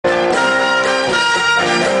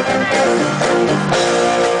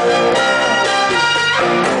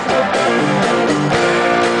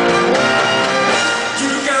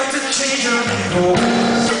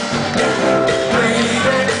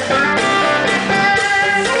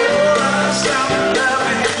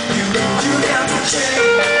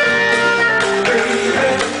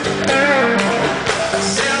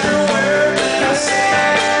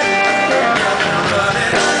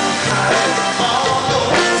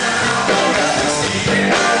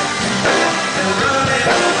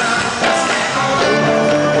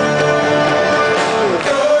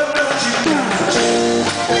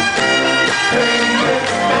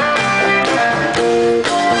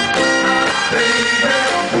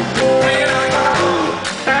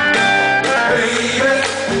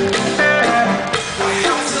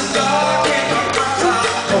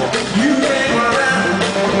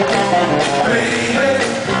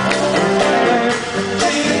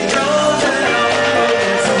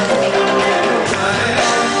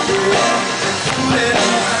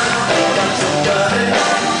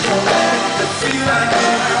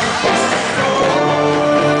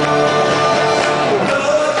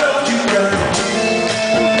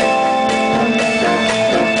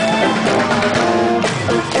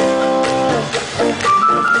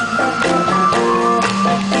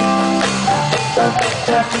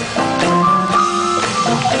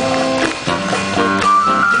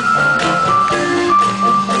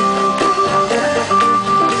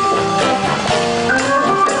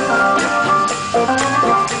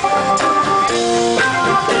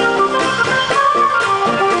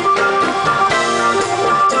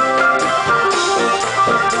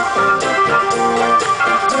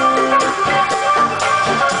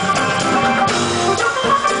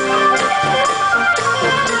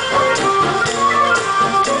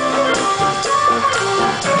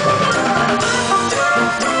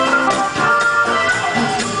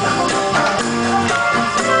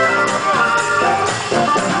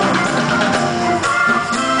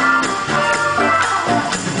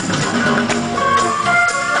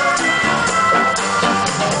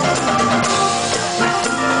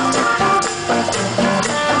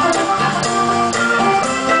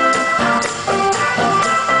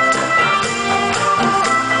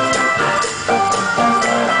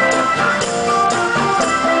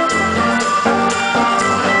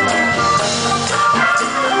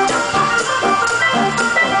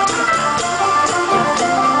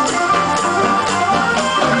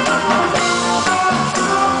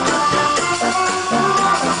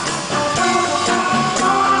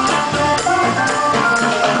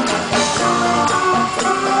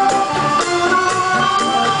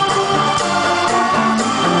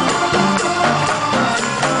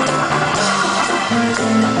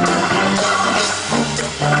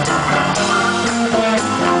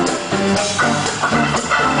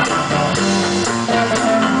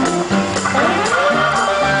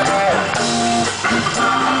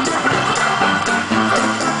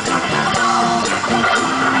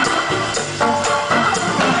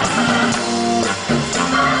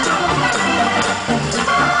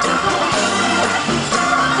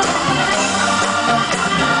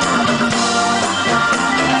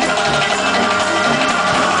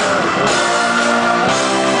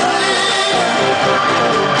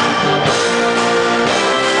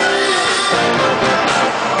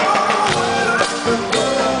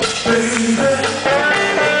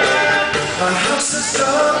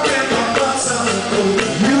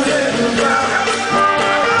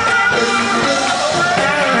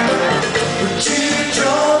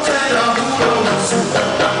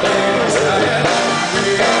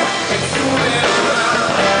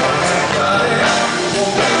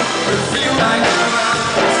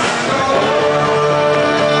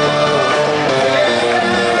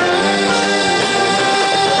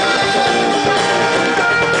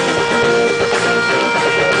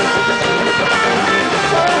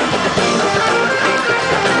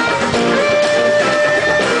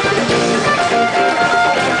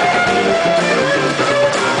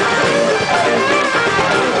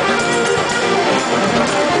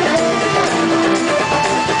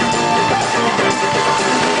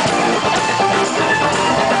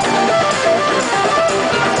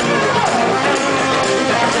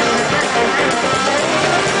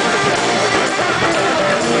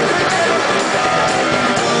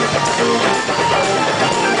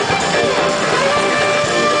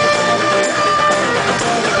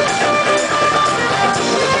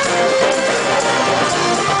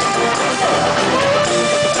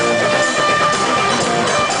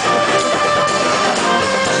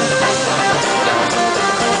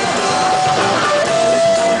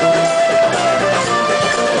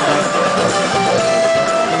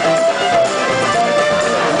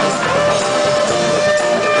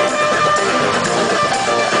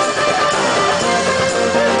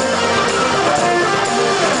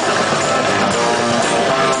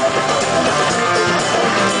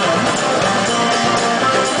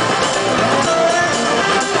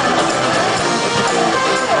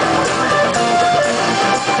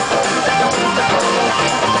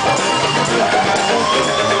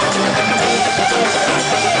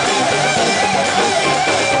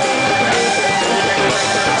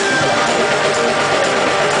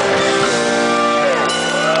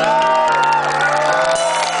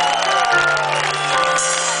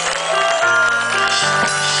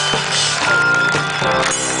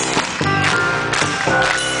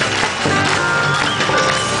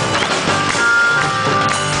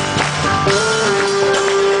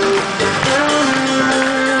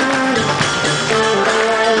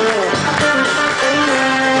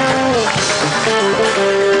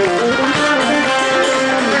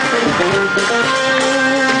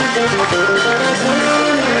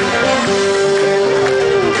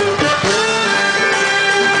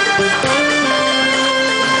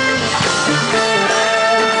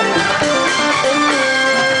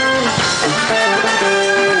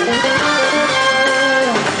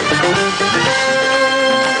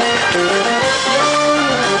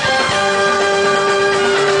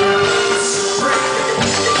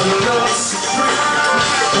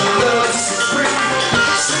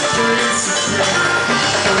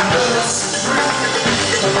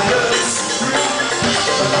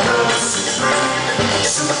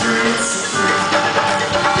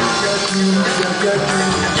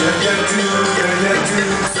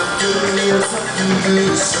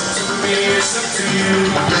you, it's up to me, it's up to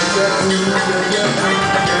you. Yeah, you do, yeah,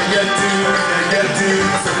 you do, yeah, you do.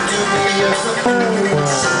 So do me, it's up to you,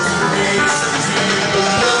 it's up to me, it's up to you.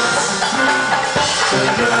 The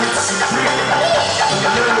love is supreme, the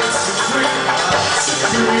love is supreme, the love is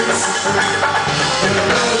supreme, the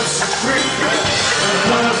love is supreme, the love is supreme, the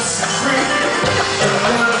love is supreme, the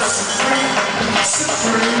love is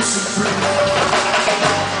supreme, supreme.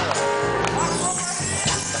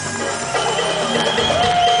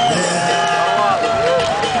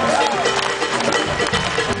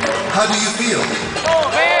 How do you feel? Oh,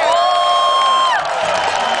 man!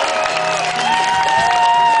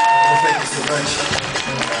 Well, thank you so much.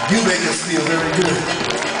 You make us feel very good.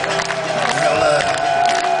 You have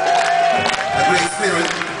a great spirit,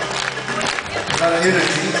 a lot of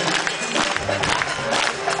energy,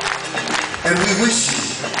 and we wish you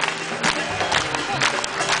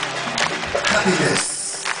happiness,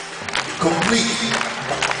 complete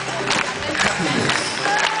happiness.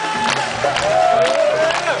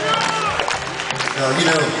 You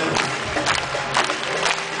know,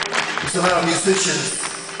 there's a lot of musicians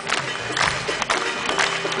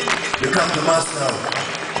that come to Moscow.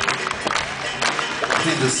 I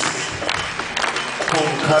think this Paul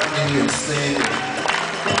McCartney and Sting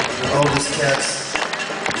and all these cats.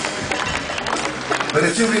 But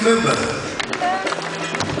if you remember,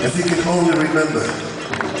 if you can only remember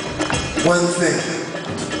one thing,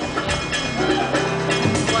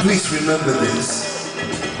 please remember this.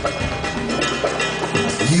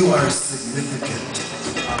 You are significant,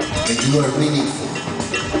 and you are meaningful,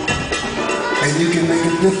 and you can make a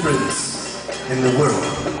difference in the world,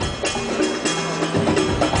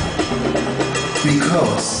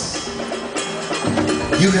 because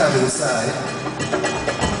you have inside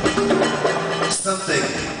something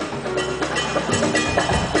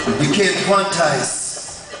you can't quantize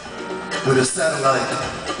with a satellite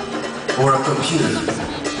or a computer.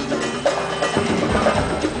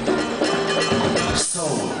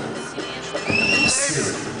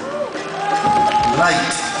 Spirit,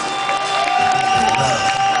 light, and love,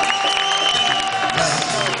 light,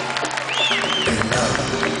 and love,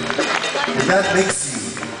 and that makes you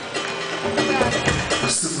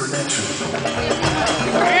supernatural.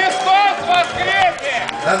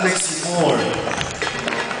 That makes you more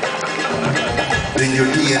than your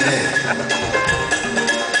DNA.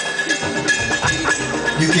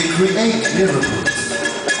 You can create miracles.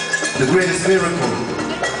 The greatest miracle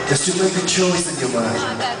is to make a choice in your mind.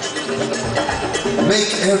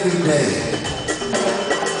 Make every day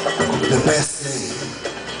the best day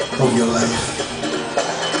of your life.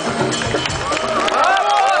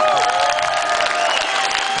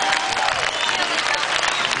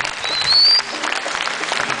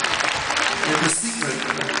 And the secret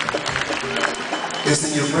is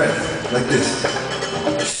in your breath, like this.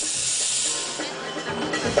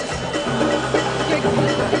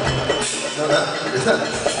 Is that?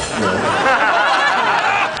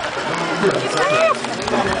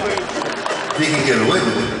 He can get away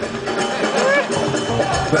with it.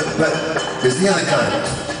 But there's the other kind.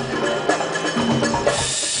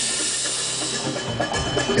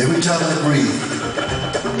 Every time I breathe,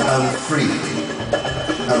 I'm free.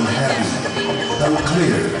 I'm happy. I'm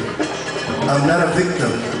clear. I'm not a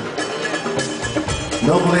victim.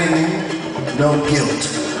 No blaming, no guilt,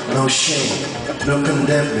 no shame, no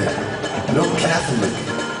condemning. No Catholic,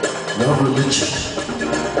 no religion,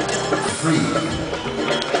 free.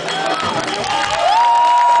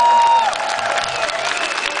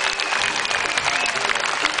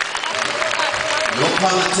 No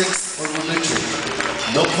politics or religion,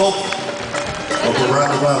 no Pope or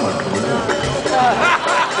Barack Obama.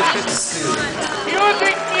 Still,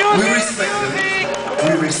 we respect them.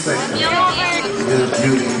 We respect them. There's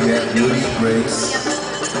beauty, yeah, beauty, grace.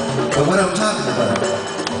 But what I'm talking about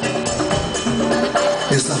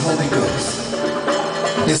is the Holy Ghost.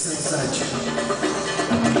 It's inside you.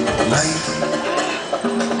 Light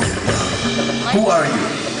and love. Who are you?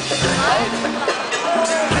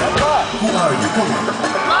 Who are you? Come on.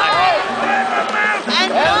 Light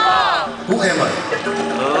and love. Who am I?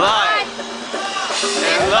 Light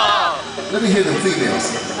and love. Let me hear the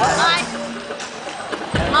females. Light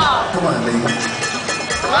and love. Come on, ladies.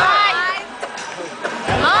 Light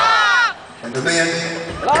and love. And the man?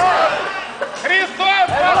 Light.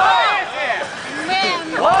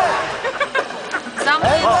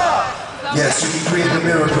 Yes, you can create a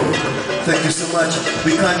miracle. Thank you so much.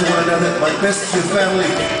 Be kind to one another. My best to your family.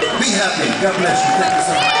 Be happy. God bless you. Thank you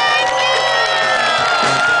so much.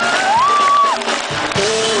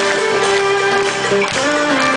 Thank you.